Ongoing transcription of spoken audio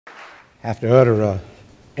Have to utter an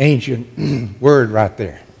ancient word right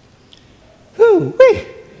there. Whoo-wee!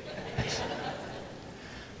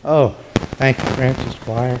 Oh, thank you, Francis,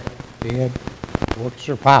 choir, Ed,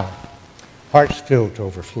 orchestra, power. Hearts filled to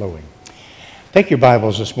overflowing. Take your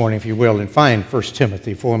Bibles this morning, if you will, and find 1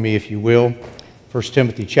 Timothy for me, if you will. 1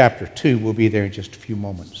 Timothy chapter 2, we'll be there in just a few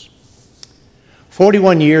moments.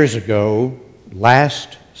 41 years ago,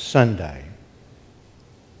 last Sunday,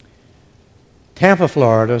 Tampa,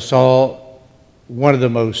 Florida saw one of the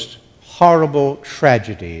most horrible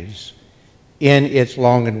tragedies in its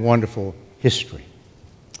long and wonderful history.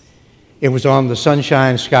 It was on the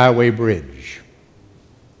Sunshine Skyway Bridge.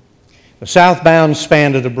 The southbound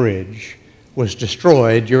span of the bridge was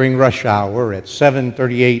destroyed during rush hour at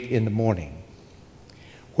 7:38 in the morning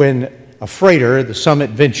when a freighter, the Summit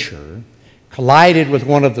Venture, collided with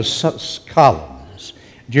one of the columns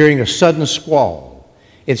during a sudden squall.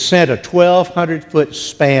 It sent a 1,200-foot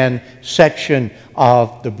span section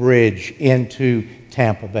of the bridge into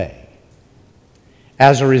Tampa Bay.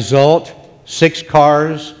 As a result, 6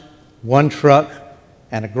 cars, 1 truck,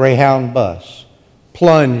 and a Greyhound bus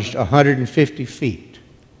plunged 150 feet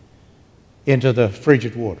into the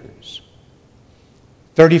frigid waters.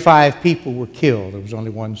 35 people were killed. There was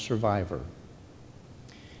only 1 survivor.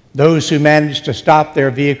 Those who managed to stop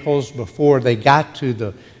their vehicles before they got to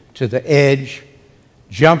the edge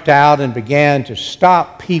jumped out and began to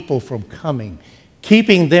stop people from coming,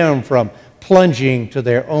 keeping them from plunging to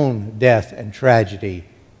their own death and tragedy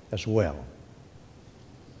as well.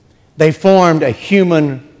 They formed a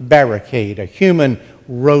human barricade, a human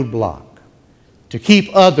roadblock, to keep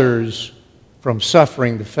others from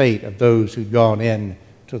suffering the fate of those who'd gone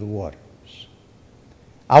into the waters.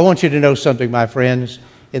 I want you to know something, my friends.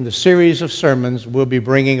 In the series of sermons we'll be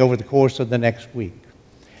bringing over the course of the next week,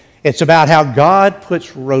 it's about how God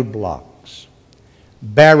puts roadblocks,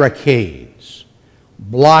 barricades,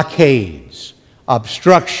 blockades,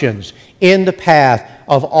 obstructions in the path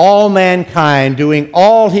of all mankind, doing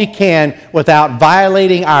all He can without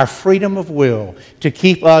violating our freedom of will to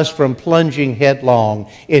keep us from plunging headlong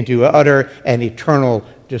into utter and eternal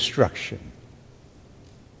destruction.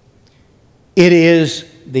 It is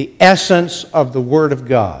the essence of the Word of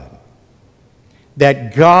God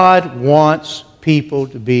that God wants people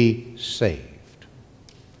to be saved.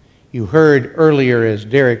 You heard earlier, as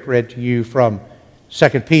Derek read to you from 2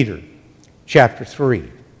 Peter chapter 3.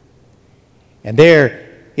 And there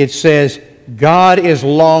it says, God is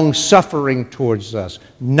long-suffering towards us,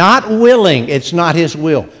 not willing, it's not His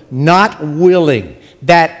will, not willing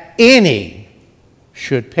that any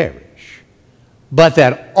should perish, but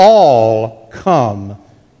that all come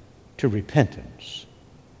to repentance.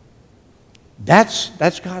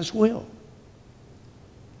 That's God's will.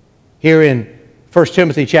 Here in 1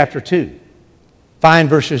 Timothy chapter 2, find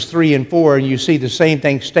verses 3 and 4, and you see the same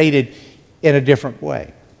thing stated in a different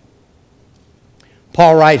way.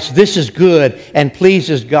 Paul writes, "This is good and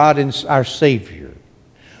pleases God and our Savior,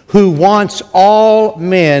 who wants all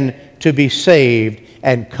men to be saved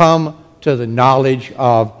and come to the knowledge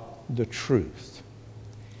of the truth."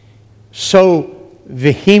 So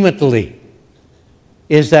vehemently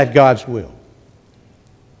is that God's will,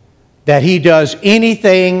 that He does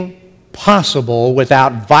anything possible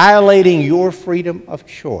without violating your freedom of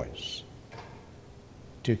choice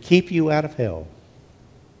to keep you out of hell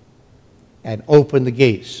and open the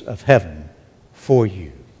gates of heaven for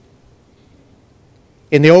you.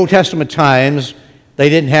 In the Old Testament times, they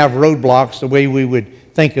didn't have roadblocks the way we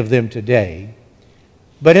would think of them today.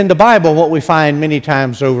 But in the Bible, what we find many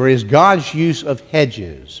times over is God's use of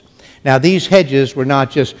hedges. Now, these hedges were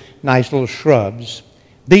not just nice little shrubs.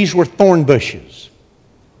 These were thorn bushes.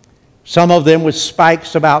 Some of them with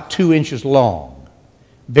spikes about 2 inches long,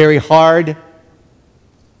 very hard,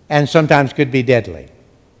 and sometimes could be deadly.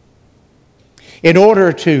 In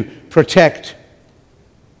order to protect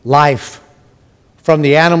life from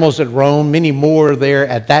the animals that roam, many more there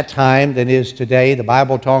at that time than is today. The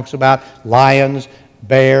Bible talks about lions,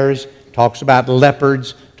 bears, talks about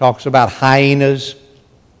leopards, talks about hyenas.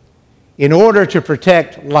 In order to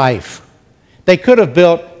protect life, they could have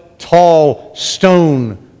built tall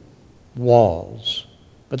stone walls,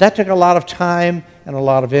 but that took a lot of time and a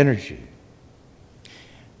lot of energy.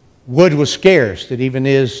 Wood was scarce, it even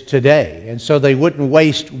is today, and so they wouldn't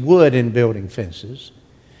waste wood in building fences.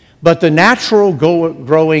 But the natural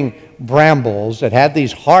growing brambles that had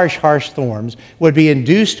these harsh thorns would be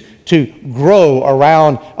induced to grow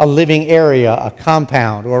around a living area, a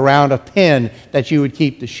compound, or around a pen that you would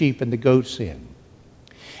keep the sheep and the goats in.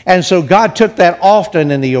 And so God took that often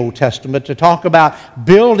in the Old Testament to talk about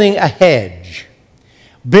building a hedge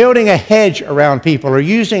building a hedge around people or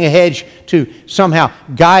using a hedge to somehow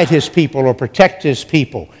guide his people or protect his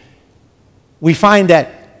people. We find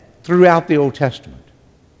that throughout the Old Testament.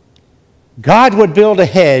 God would build a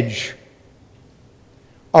hedge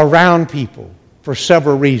around people for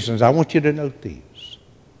several reasons. I want you to note these.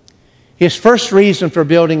 His first reason for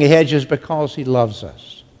building a hedge is because he loves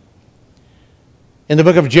us. In the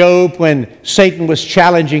book of Job, when Satan was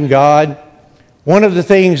challenging God, one of the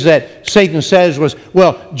things that Satan says was,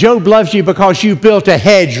 well, Job loves you because you built a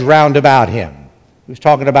hedge round about him. He was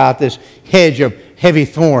talking about this hedge of heavy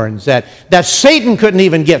thorns that Satan couldn't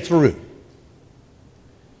even get through.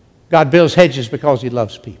 God builds hedges because he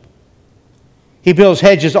loves people. He builds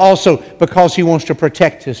hedges also because he wants to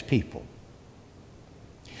protect his people.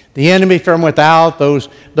 The enemy from without, those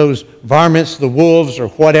varmints, the wolves or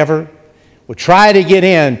whatever, would try to get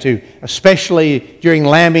in to, especially during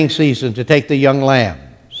lambing season, to take the young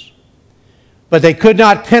lambs. But they could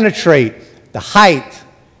not penetrate the height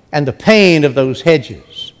and the pain of those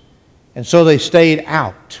hedges. And so they stayed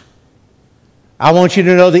out. I want you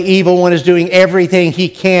to know the evil one is doing everything he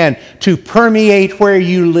can to permeate where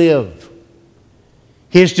you live.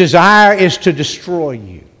 His desire is to destroy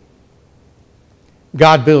you.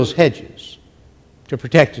 God builds hedges to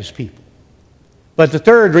protect his people. But the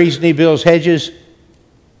third reason he builds hedges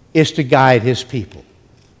is to guide his people.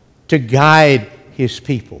 To guide his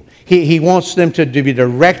people. He wants them to be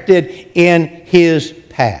directed in his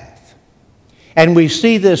path. And we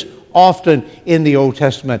see this often in the Old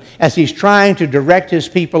Testament as he's trying to direct his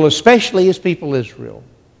people, especially his people Israel.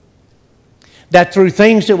 That through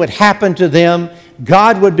things that would happen to them,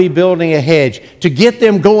 God would be building a hedge to get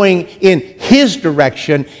them going in his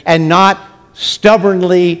direction and not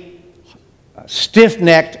stubbornly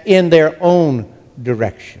stiff-necked in their own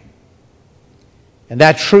direction. And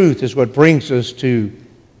that truth is what brings us to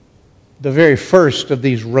the very first of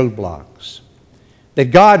these roadblocks. That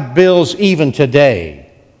God builds even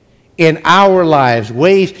today in our lives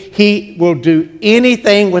ways he will do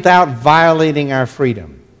anything without violating our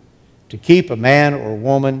freedom to keep a man or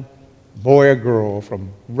woman, boy or girl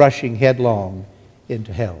from rushing headlong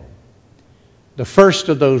into hell. The first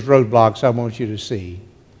of those roadblocks I want you to see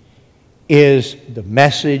is the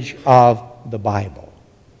message of the Bible.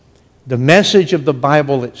 The message of the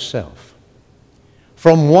Bible itself.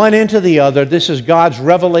 From one end to the other, this is God's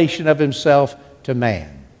revelation of himself to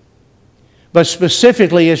man. But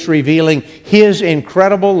specifically, it's revealing his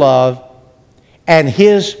incredible love and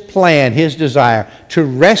his plan, his desire to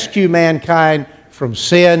rescue mankind from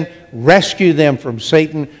sin, rescue them from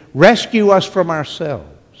Satan, rescue us from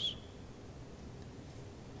ourselves.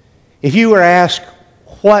 If you were asked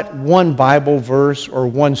what one Bible verse or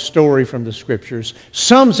one story from the Scriptures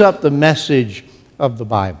sums up the message of the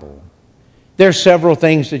Bible, there are several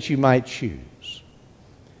things that you might choose.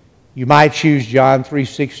 You might choose John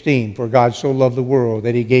 3:16, for God so loved the world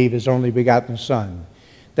that he gave his only begotten Son,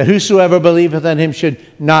 that whosoever believeth in him should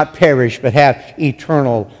not perish but have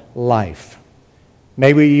eternal life.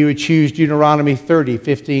 Maybe you would choose Deuteronomy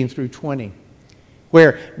 30:15 through 20,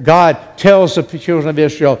 where God tells the children of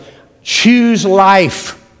Israel, choose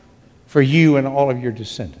life for you and all of your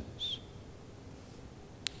descendants.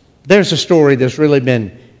 There's a story that's really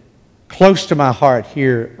been close to my heart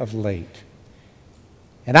here of late.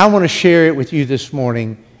 And I want to share it with you this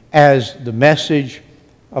morning as the message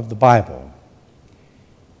of the Bible.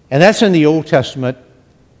 And that's in the Old Testament,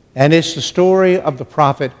 and it's the story of the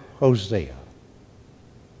prophet Hosea.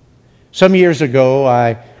 Some years ago,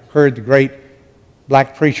 I heard the great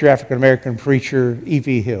black preacher, African-American preacher,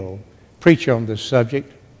 E.V. Hill, preach on this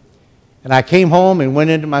subject. And I came home and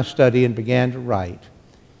went into my study and began to write.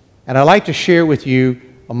 And I'd like to share with you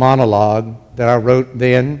a monologue that I wrote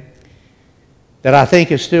then that I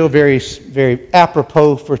think is still very, very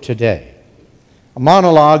apropos for today. A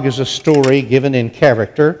monologue is a story given in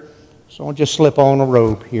character. So I'll just slip on a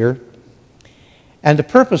robe here. And the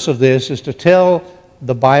purpose of this is to tell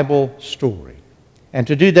the Bible story. And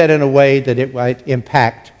to do that in a way that it might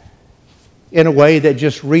impact, in a way that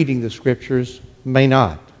just reading the Scriptures may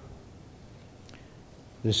not.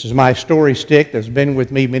 This is my story stick that's been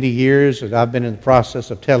with me many years as I've been in the process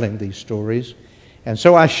of telling these stories. And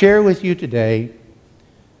so I share with you today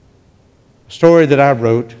a story that I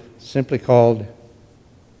wrote simply called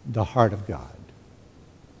The Heart of God.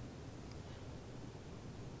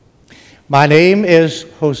 My name is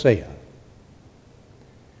Hosea.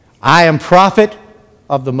 I am prophet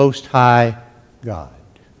of the Most High God.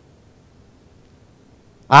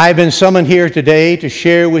 I've been summoned here today to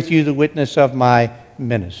share with you the witness of my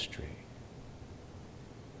ministry.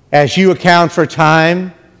 As you account for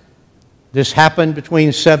time, This happened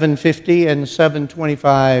between 750 and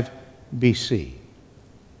 725 BC.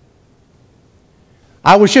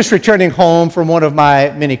 I was just returning home from one of my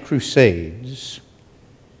many crusades.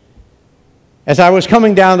 As I was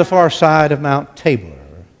coming down the far side of Mount Tabor,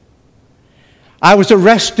 I was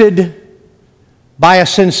arrested by a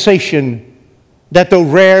sensation that, though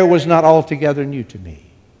rare, was not altogether new to me.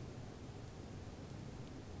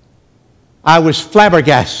 I was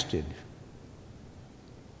flabbergasted.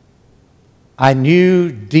 I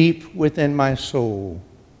knew deep within my soul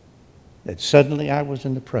that suddenly I was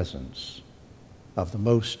in the presence of the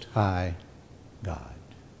Most High God.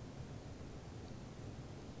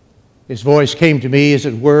 His voice came to me, as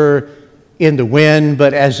it were, in the wind,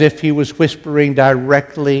 but as if he was whispering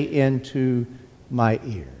directly into my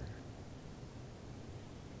ear.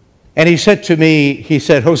 And he said to me, he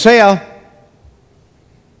said, "Hosea,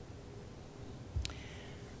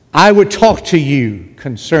 I would talk to you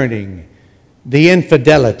concerning the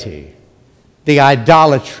infidelity, the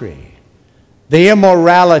idolatry, the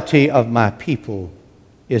immorality of my people,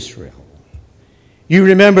 Israel. You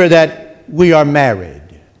remember that we are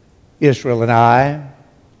married, Israel and I.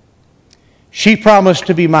 She promised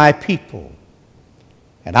to be my people,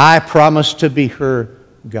 and I promised to be her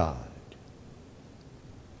God.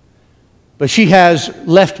 But she has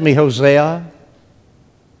left me, Hosea.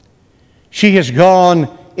 She has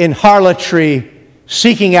gone in harlotry,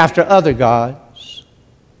 seeking after other gods,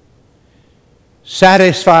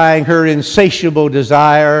 satisfying her insatiable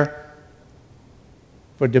desire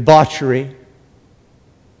for debauchery,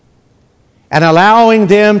 and allowing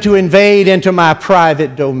them to invade into my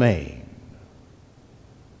private domain.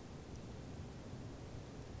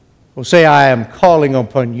 Hosea, I am calling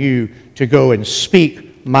upon you to go and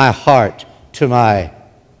speak my heart to my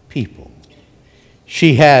people.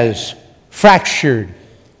 She has fractured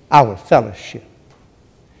our fellowship.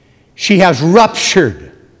 She has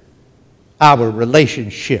ruptured our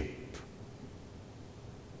relationship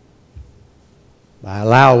by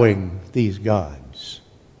allowing these gods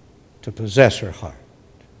to possess her heart.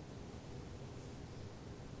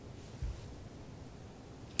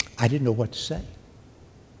 I didn't know what to say.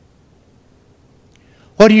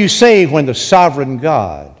 What do you say when the sovereign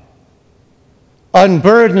God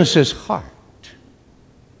unburdens his heart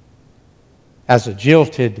as a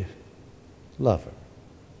jilted lover?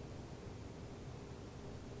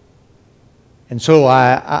 And so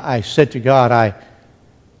I said to God,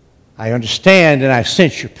 I understand and I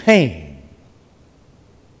sense your pain.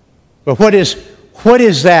 But what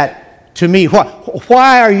is that to me?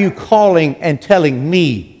 Why are you calling and telling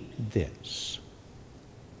me this?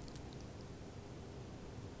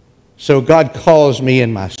 So God calls me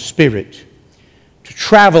in my spirit to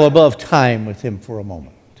travel above time with him for a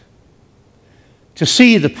moment, to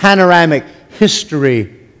see the panoramic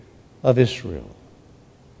history of Israel,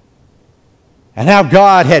 and how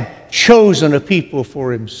God had chosen a people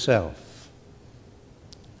for himself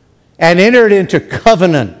and entered into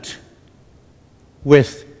covenant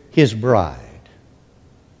with his bride,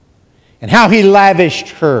 and how he lavished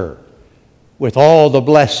her with all the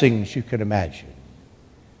blessings you can imagine,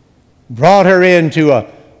 brought her into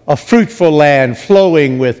a fruitful land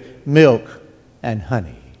flowing with milk and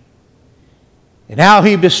honey, and how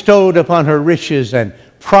he bestowed upon her riches and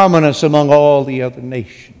prominence among all the other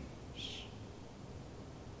nations.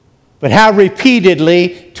 But how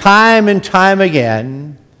repeatedly, time and time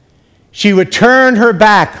again, she would turn her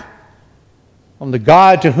back on the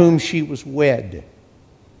God to whom she was wed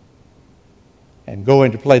and go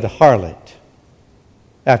in to play the harlot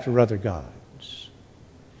after other gods.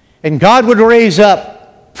 And God would raise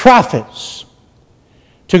up prophets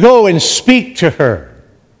to go and speak to her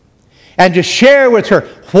and to share with her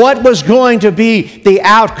what was going to be the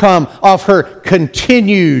outcome of her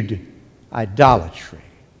continued idolatry.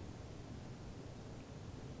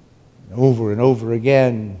 Over and over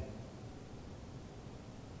again,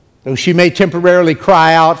 though she may temporarily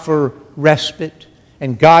cry out for respite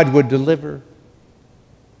and God would deliver,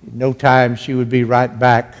 in no time she would be right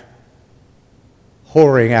back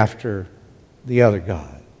whoring after the other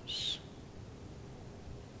gods.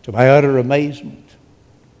 To my utter amazement,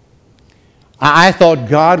 I thought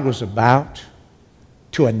God was about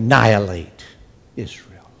to annihilate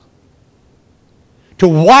Israel, to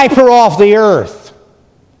wipe her off the earth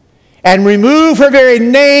and remove her very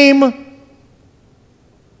name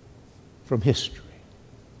from history.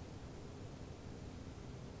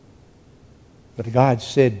 But God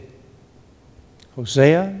said,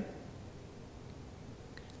 Hosea,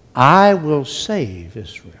 I will save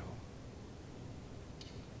Israel.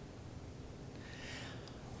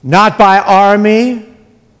 Not by army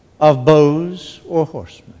of bows or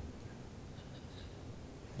horsemen,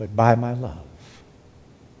 but by my love,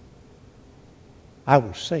 I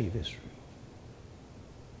will save Israel.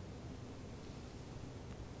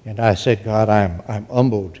 And I said, God, I'm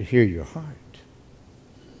humbled to hear your heart.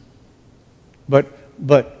 But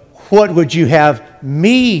what would you have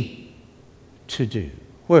me to do?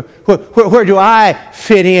 Where do I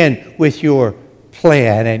fit in with your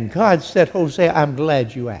plan? And God said, Hosea, I'm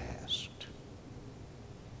glad you asked.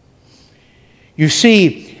 You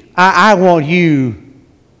see, I want you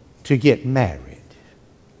to get married.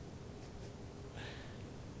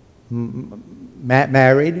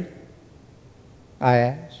 Married? I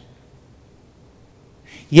asked.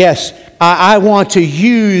 Yes, I want to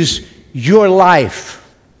use your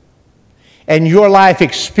life and your life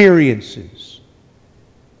experiences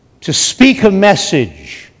to speak a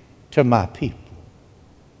message to my people.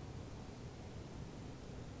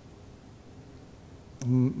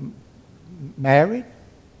 Married?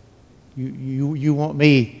 You want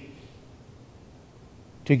me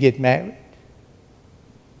to get married?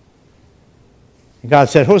 And God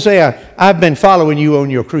said, Hosea, I've been following you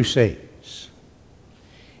on your crusades.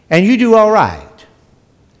 And you do all right.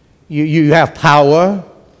 You have power.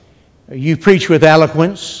 You preach with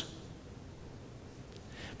eloquence.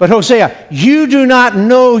 But Hosea, you do not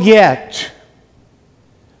know yet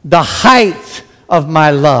the height of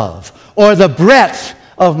my love, or the breadth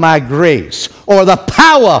of my grace, or the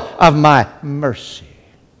power of my mercy.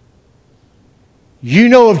 You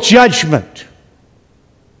know of judgment,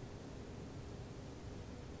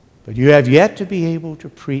 but you have yet to be able to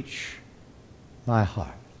preach my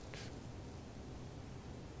heart.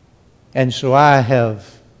 And so I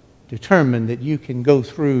have determined that you can go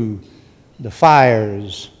through the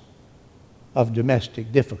fires of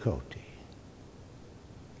domestic difficulty.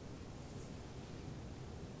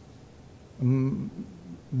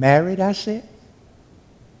 Married, I said?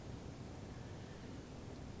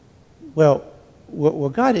 Well,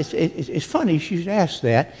 God, it's funny you should ask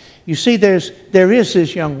that. You see, there is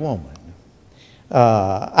this young woman.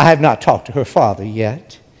 I have not talked to her father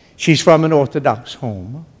yet. She's from an Orthodox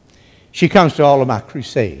home. She comes to all of my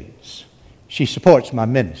crusades. She supports my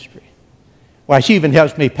ministry. Why, she even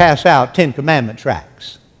helps me pass out 10 Commandment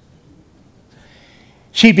tracts.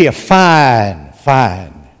 She'd be a fine,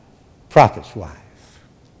 fine prophet's wife.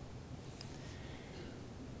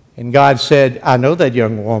 And God said, I know that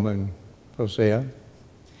young woman, Hosea,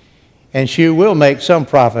 and she will make some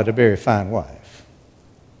prophet a very fine wife,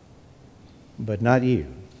 but not you.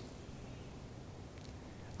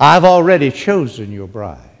 I've already chosen your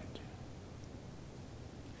bride.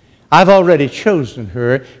 I've already chosen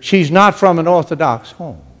her. She's not from an Orthodox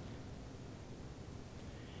home.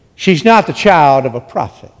 She's not the child of a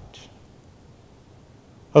prophet.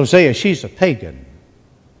 Hosea, she's a pagan.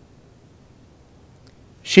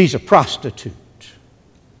 She's a prostitute.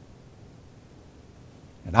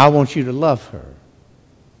 And I want you to love her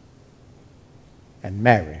and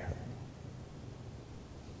marry her.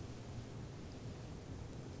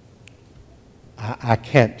 I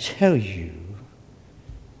can't tell you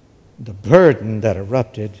the burden that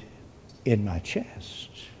erupted in my chest.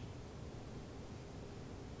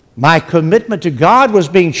 My commitment to God was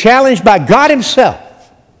being challenged by God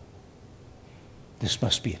Himself. This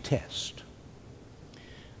must be a test.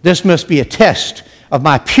 This must be a test of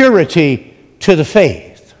my purity to the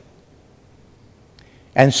faith.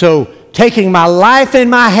 And so, taking my life in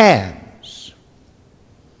my hands,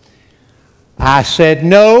 I said,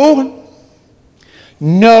 no,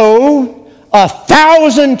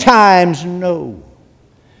 1,000 times no.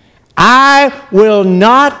 I will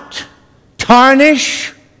not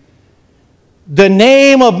tarnish the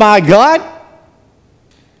name of my God.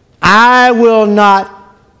 I will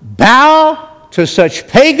not bow to such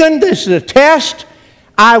pagan. This is a test.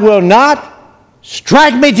 I will not.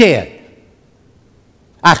 Strike me dead.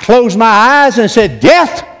 I closed my eyes and said,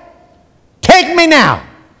 death, take me now.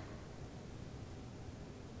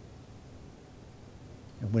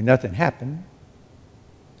 And when nothing happened,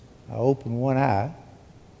 I opened one eye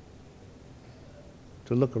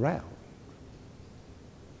to look around.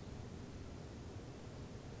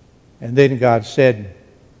 And then God said,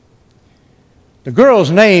 the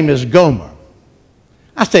girl's name is Gomer.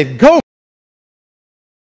 I said, Gomer?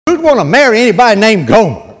 Who'd want to marry anybody named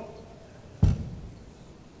Gomer?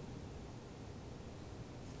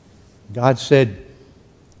 God said,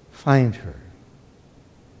 find her,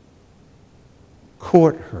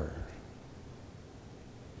 court her,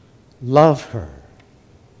 love her,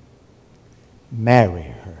 marry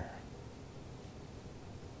her.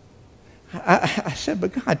 I said,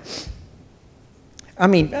 but God, I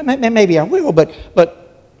mean, maybe I will, but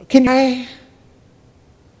can I?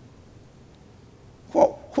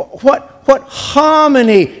 What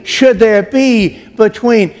harmony should there be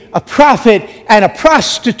between a prophet and a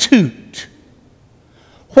prostitute?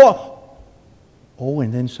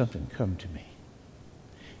 And then something come to me.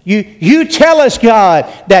 You tell us,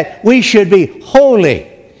 God, that we should be holy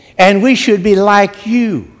and we should be like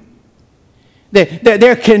you. That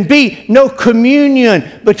there can be no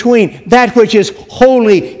communion between that which is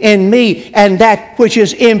holy in me and that which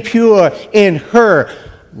is impure in her.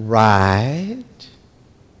 Right?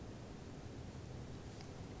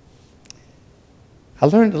 I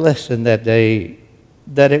learned a lesson that day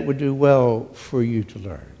that it would do well for you to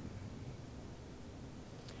learn.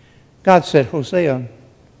 God said, Hosea,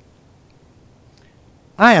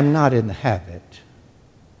 I am not in the habit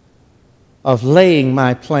of laying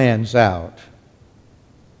my plans out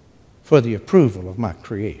for the approval of my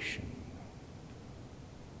creation.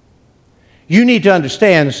 You need to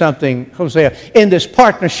understand something, Hosea. In this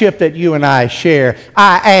partnership that you and I share,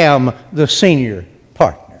 I am the senior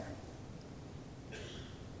partner.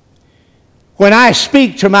 When I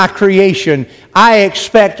speak to my creation, I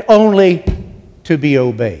expect only to be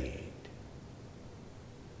obeyed.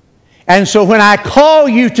 And so when I call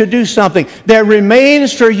you to do something, there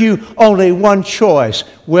remains for you only one choice.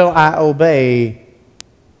 Will I obey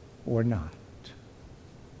or not?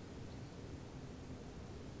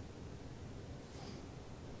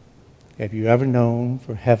 Have you ever known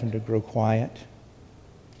for heaven to grow quiet?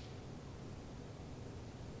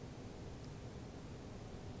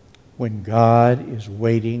 When God is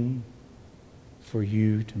waiting for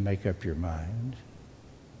you to make up your mind?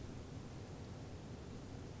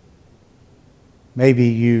 Maybe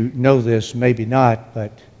you know this, maybe not,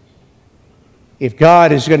 but if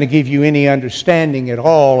God is going to give you any understanding at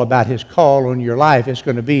all about His call on your life, it's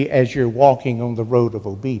going to be as you're walking on the road of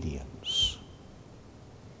obedience.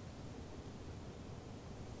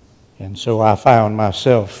 And so I found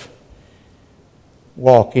myself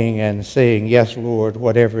walking and saying, yes, Lord,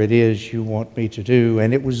 whatever it is you want me to do.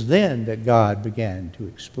 And it was then that God began to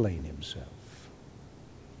explain Himself.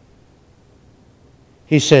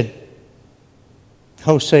 He said,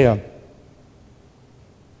 Hosea,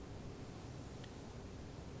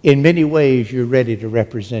 in many ways you're ready to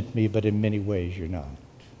represent me, but in many ways you're not.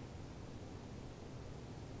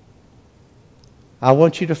 I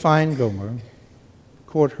want you to find Gomer,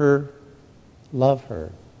 court her, love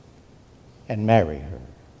her, and marry her.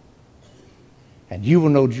 And you will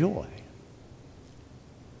know joy,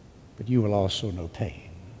 but you will also know pain.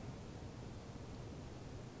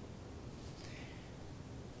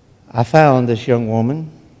 I found this young woman,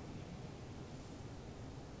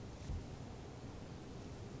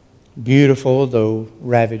 beautiful though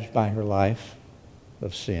ravaged by her life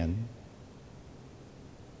of sin.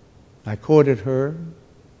 I courted her,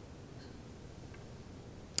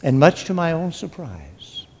 and much to my own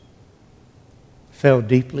surprise, fell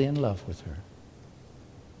deeply in love with her.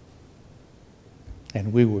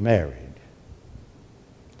 And we were married,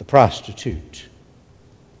 the prostitute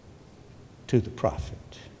to the prophet.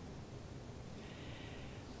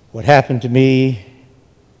 What happened to me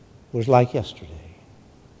was like yesterday.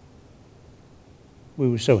 We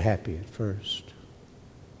were so happy at first.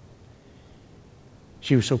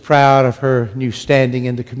 She was so proud of her new standing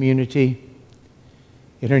in the community,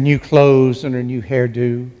 in her new clothes and her new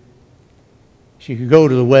hairdo. She could go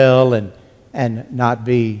to the well and not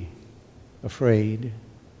be afraid.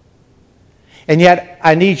 And yet,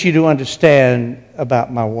 I need you to understand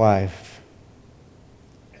about my wife,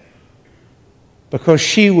 because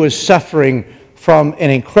she was suffering from an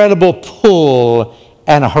incredible pull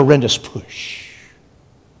and a horrendous push.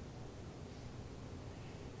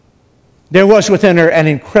 There was within her an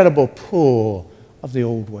incredible pull of the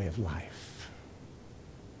old way of life.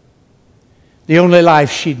 The only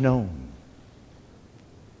life she'd known.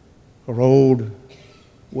 Her old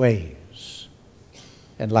ways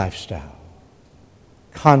and lifestyle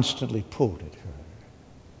constantly pulled at her.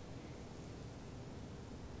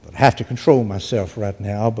 But I have to control myself right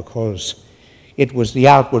now because it was the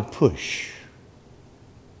outward push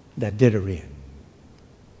that did her in.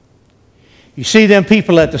 You see, them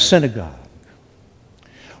people at the synagogue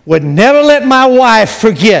would never let my wife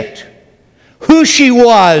forget who she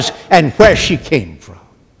was and where she came from.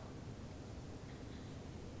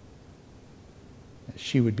 As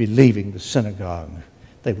she would be leaving the synagogue,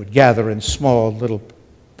 they would gather in small little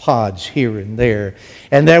pods here and there,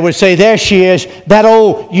 and they would say, there she is, that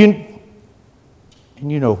old, and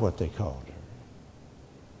you know what they called her.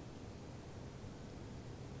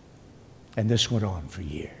 And this went on for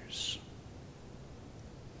years.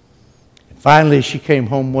 And finally she came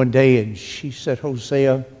home one day and she said,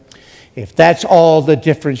 Hosea, if that's all the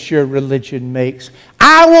difference your religion makes,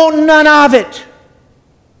 I want none of it.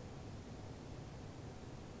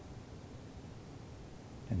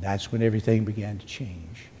 And that's when everything began to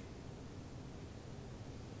change.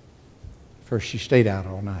 First, she stayed out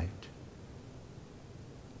all night.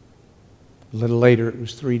 A little later, it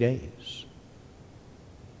was 3 days.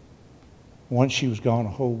 Once she was gone a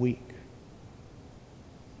whole week.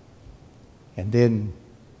 And then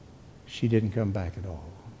she didn't come back at all.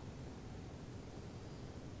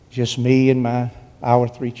 Just me and our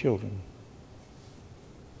 3 children.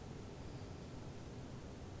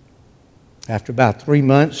 After about 3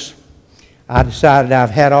 months, I decided I've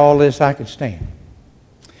had all this I could stand.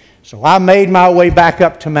 So I made my way back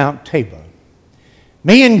up to Mount Tabor.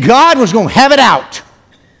 Me and God was going to have it out.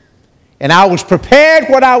 And I was prepared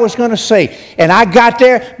what I was going to say. And I got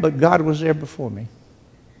there, but God was there before me.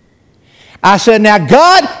 I said, now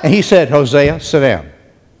God, and he said, Hosea, sit down.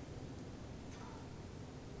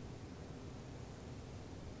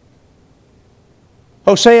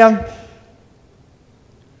 Hosea,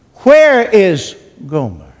 where is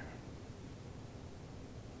Gomer?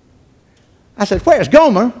 I said, where's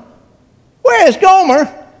Gomer? Where is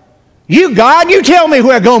Gomer? You, God, you tell me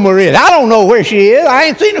where Gomer is. I don't know where she is. I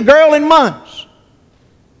ain't seen a girl in months.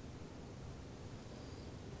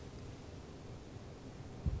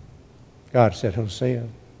 God said, Hosea,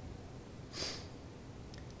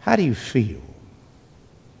 how do you feel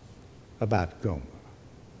about Gomer?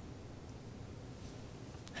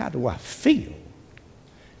 How do I feel?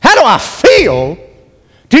 How do I feel?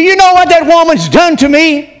 Do you know what that woman's done to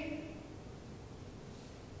me?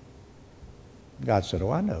 God said,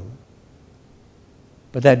 oh, I know.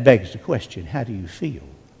 But that begs the question, how do you feel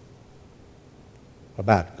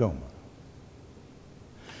about Gomer?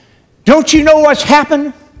 Don't you know what's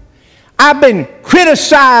happened? I've been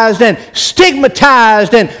criticized and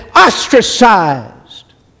stigmatized and ostracized.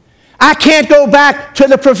 I can't go back to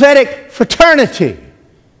the prophetic fraternity.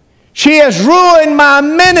 She has ruined my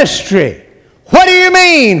ministry. What do you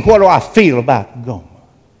mean? What do I feel about Gomer?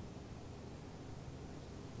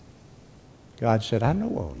 God said, I know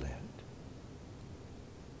all that.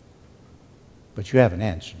 But you haven't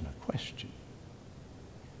answered my question.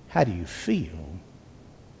 How do you feel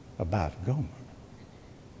about Gomer?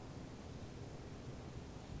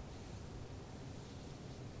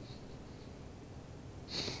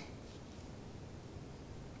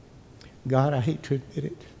 God, I hate to admit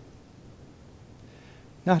it.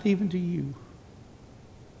 Not even to you.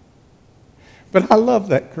 But I love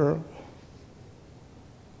that girl.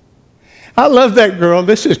 I love that girl.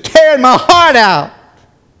 This is tearing my heart out.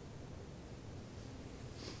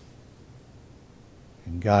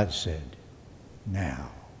 And God said,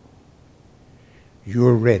 now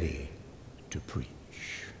you're ready to preach.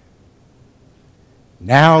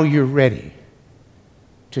 Now you're ready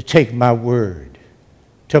to take my word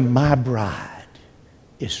to my bride,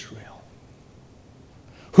 Israel,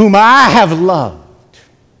 whom I have loved,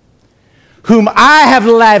 whom I have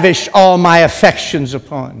lavished all my affections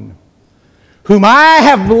upon, whom I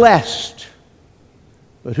have blessed,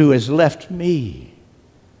 but who has left me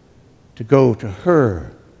to go to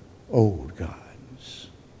her old gods.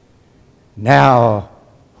 Now,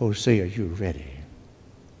 Hosea, you're ready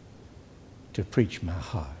to preach my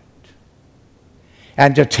heart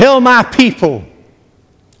and to tell my people,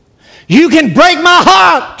 you can break my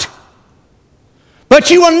heart, but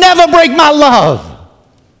you will never break my love.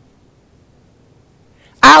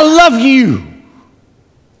 I love you,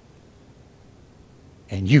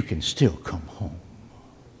 and you can still come home.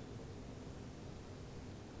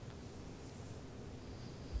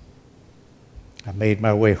 I made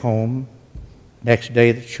my way home. Next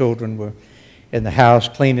day, the children were in the house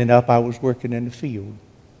cleaning up. I was working in the field.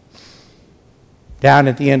 Down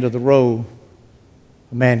at the end of the row,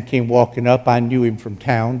 a man came walking up. I knew him from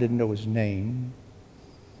town, didn't know his name.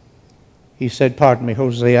 He said, pardon me,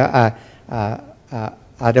 Hosea,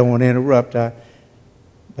 I don't want to interrupt,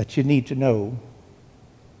 but you need to know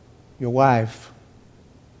your wife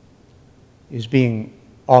is being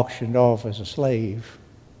auctioned off as a slave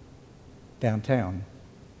downtown.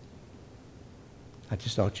 I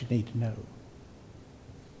just thought you need to know.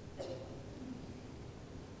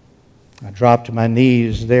 I dropped to my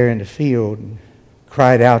knees there in the field and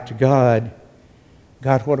cried out to God,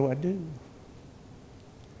 God, what do I do?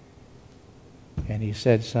 And he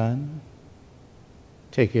said, son,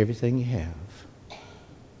 take everything you have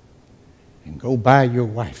and go buy your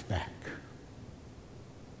wife back.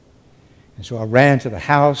 And so I ran to the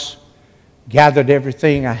house, gathered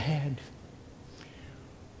everything I had,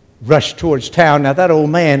 rushed towards town. Now, that old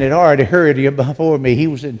man had already heard you before me. He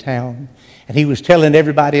was in town, and he was telling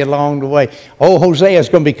everybody along the way, oh, Hosea's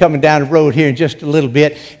going to be coming down the road here in just a little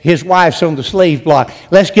bit. His wife's on the slave block.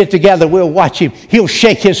 Let's get together. We'll watch him. He'll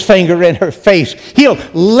shake his finger in her face. He'll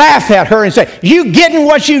laugh at her and say, you getting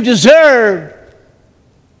what you deserve.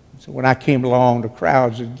 So when I came along, the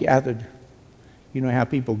crowds had gathered. You know how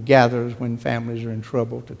people gather when families are in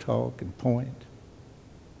trouble to talk and point.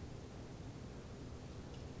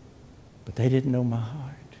 But they didn't know my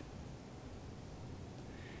heart.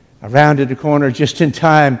 I rounded the corner just in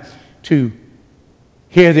time to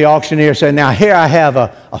hear the auctioneer say, now here I have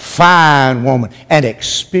a fine woman, an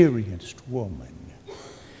experienced woman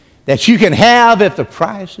that you can have if the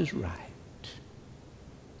price is right.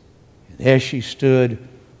 And there she stood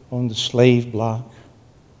on the slave block,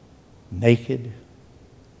 naked,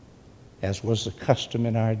 as was the custom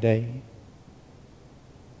in our day,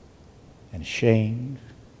 and ashamed.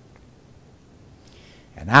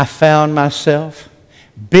 And I found myself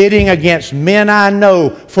bidding against men I know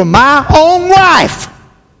for my own life.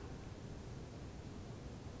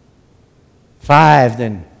 5,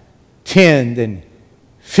 then 10, then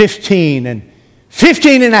 15, and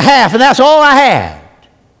 15 and a half, and that's all I had.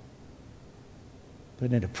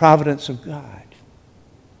 But in the providence of God,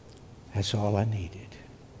 that's all I needed.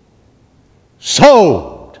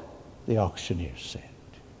 Sold, the auctioneer said.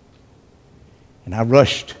 And I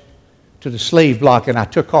rushed to the slave block and I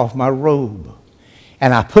took off my robe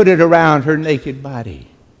and I put it around her naked body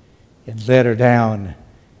and led her down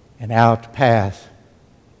and out the path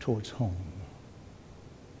towards home.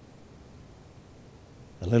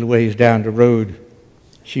 A little ways down the road,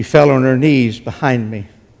 she fell on her knees behind me.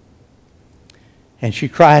 And she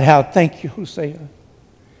cried out, thank you, Hosea.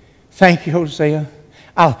 Thank you, Hosea.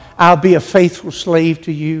 I'll be a faithful slave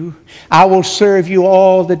to you. I will serve you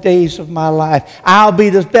all the days of my life. I'll be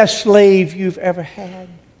the best slave you've ever had.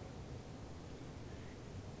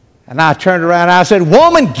 And I turned around and I said,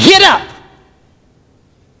 woman, get up.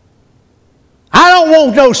 I don't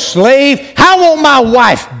want no slave. I want my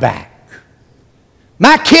wife back.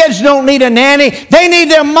 My kids don't need a nanny. They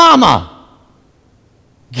need their mama.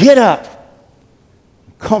 Get up.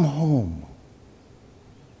 Come home.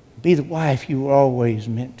 Be the wife you were always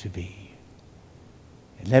meant to be.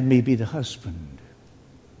 And let me be the husband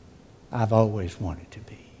I've always wanted to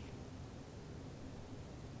be.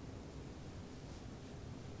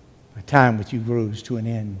 My time with you grows to an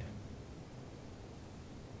end.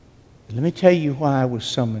 But let me tell you why I was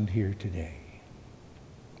summoned here today.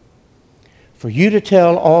 For you to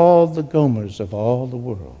tell all the Gomers of all the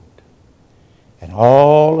world and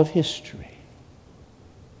all of history,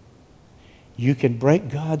 you can break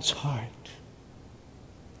God's heart,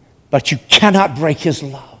 but you cannot break His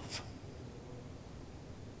love.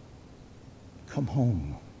 Come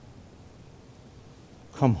home.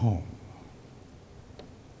 Come home.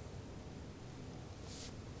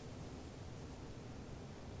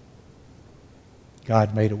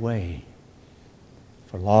 God made a way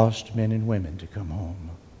for lost men and women to come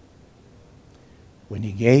home when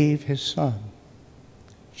He gave His Son,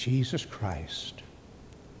 Jesus Christ,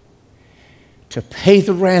 to pay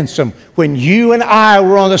the ransom when you and I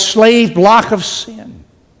were on the slave block of sin,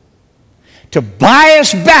 to buy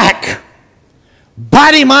us back,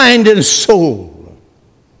 body, mind, and soul,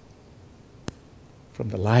 from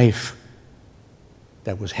the life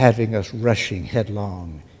that was having us rushing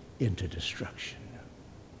headlong into destruction.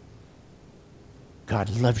 God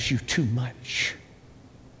loves you too much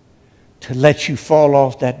to let you fall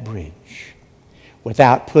off that bridge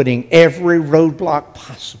without putting every roadblock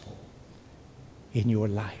possible in your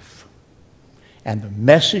life. And the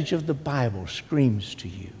message of the Bible screams to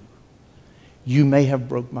you, you may have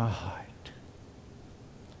broke my heart,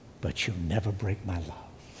 but you'll never break my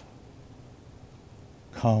love.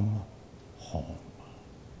 Come home.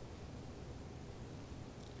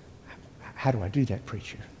 How do I do that,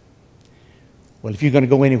 preacher? Well, if you're going to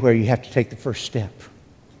go anywhere, you have to take the first step.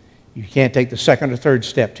 You can't take the second or third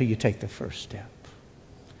step till you take the first step.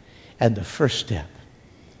 And the first step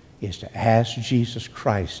is to ask Jesus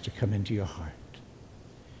Christ to come into your heart,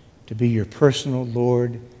 to be your personal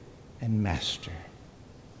Lord and Master.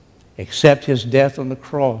 Accept His death on the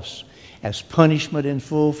cross as punishment in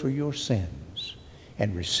full for your sins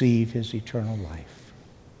and receive His eternal life.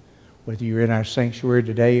 Whether you're in our sanctuary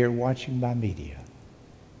today or watching by media,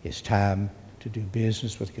 it's time to do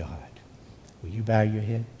business with God. Will you bow your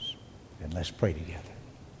heads and let's pray together.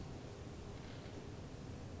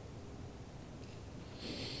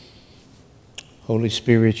 Holy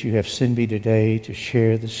Spirit, you have sent me today to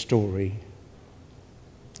share the story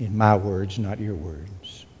in my words, not your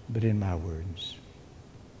words, but in my words,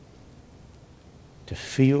 to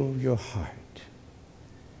feel your heart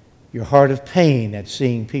of pain at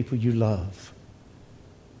seeing people you love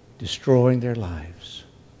destroying their lives.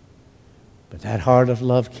 But that heart of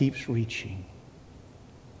love keeps reaching.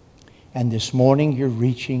 And this morning you're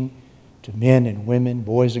reaching to men and women,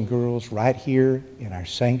 boys and girls right here in our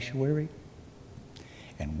sanctuary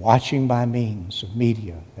and watching by means of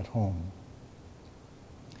media at home.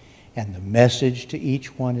 And the message to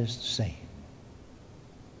each one is the same.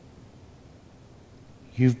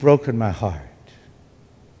 You've broken my heart,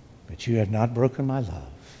 but you have not broken my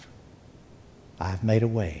love. I've made a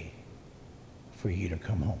way for you to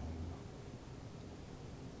come home.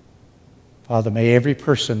 Father, may every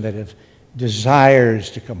person that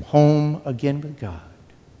desires to come home again with God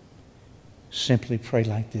simply pray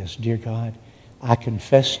like this: Dear God, I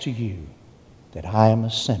confess to you that I am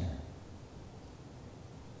a sinner.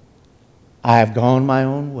 I have gone my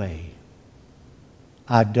own way.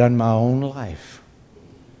 I've done my own life.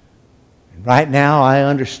 And right now I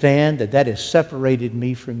understand that has separated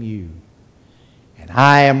me from you. And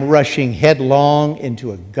I am rushing headlong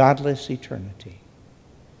into a godless eternity.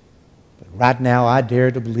 But right now I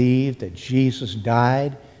dare to believe that Jesus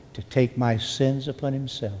died to take my sins upon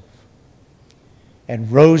himself and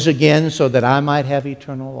rose again so that I might have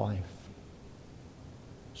eternal life.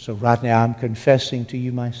 So right now I'm confessing to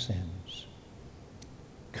you my sins.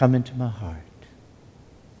 Come into my heart.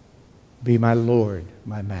 Be my Lord,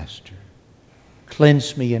 my Master.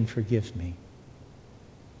 Cleanse me and forgive me.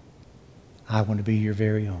 I want to be your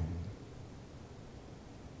very own.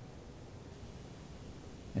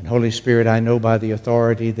 And Holy Spirit, I know by the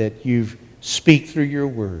authority that you speak through your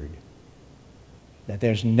word that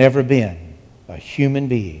there's never been a human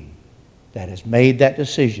being that has made that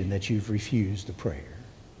decision that you've refused the prayer.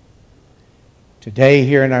 Today,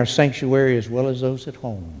 here in our sanctuary, as well as those at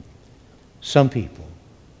home, some people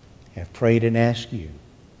have prayed and asked you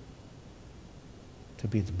to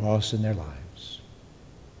be the boss in their lives.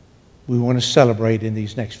 We want to celebrate in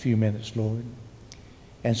these next few minutes, Lord.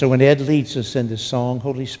 And so when Ed leads us in this song,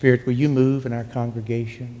 Holy Spirit, will you move in our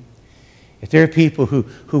congregation? If there are people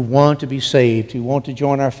who want to be saved, who want to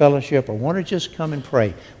join our fellowship, or want to just come and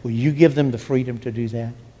pray, will you give them the freedom to do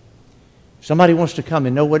that? If somebody wants to come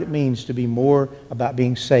and know what it means to be more about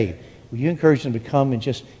being saved, will you encourage them to come and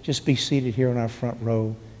just be seated here on our front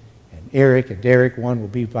row? And Eric and Derek, one, will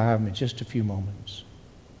be by them in just a few moments.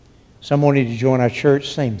 Some wanting to join our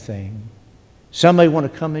church, same thing. Some may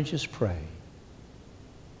want to come and just pray.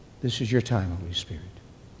 This is your time, Holy Spirit.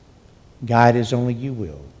 Guide as only you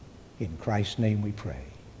will. In Christ's name we pray.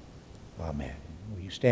 Amen. Will you stand?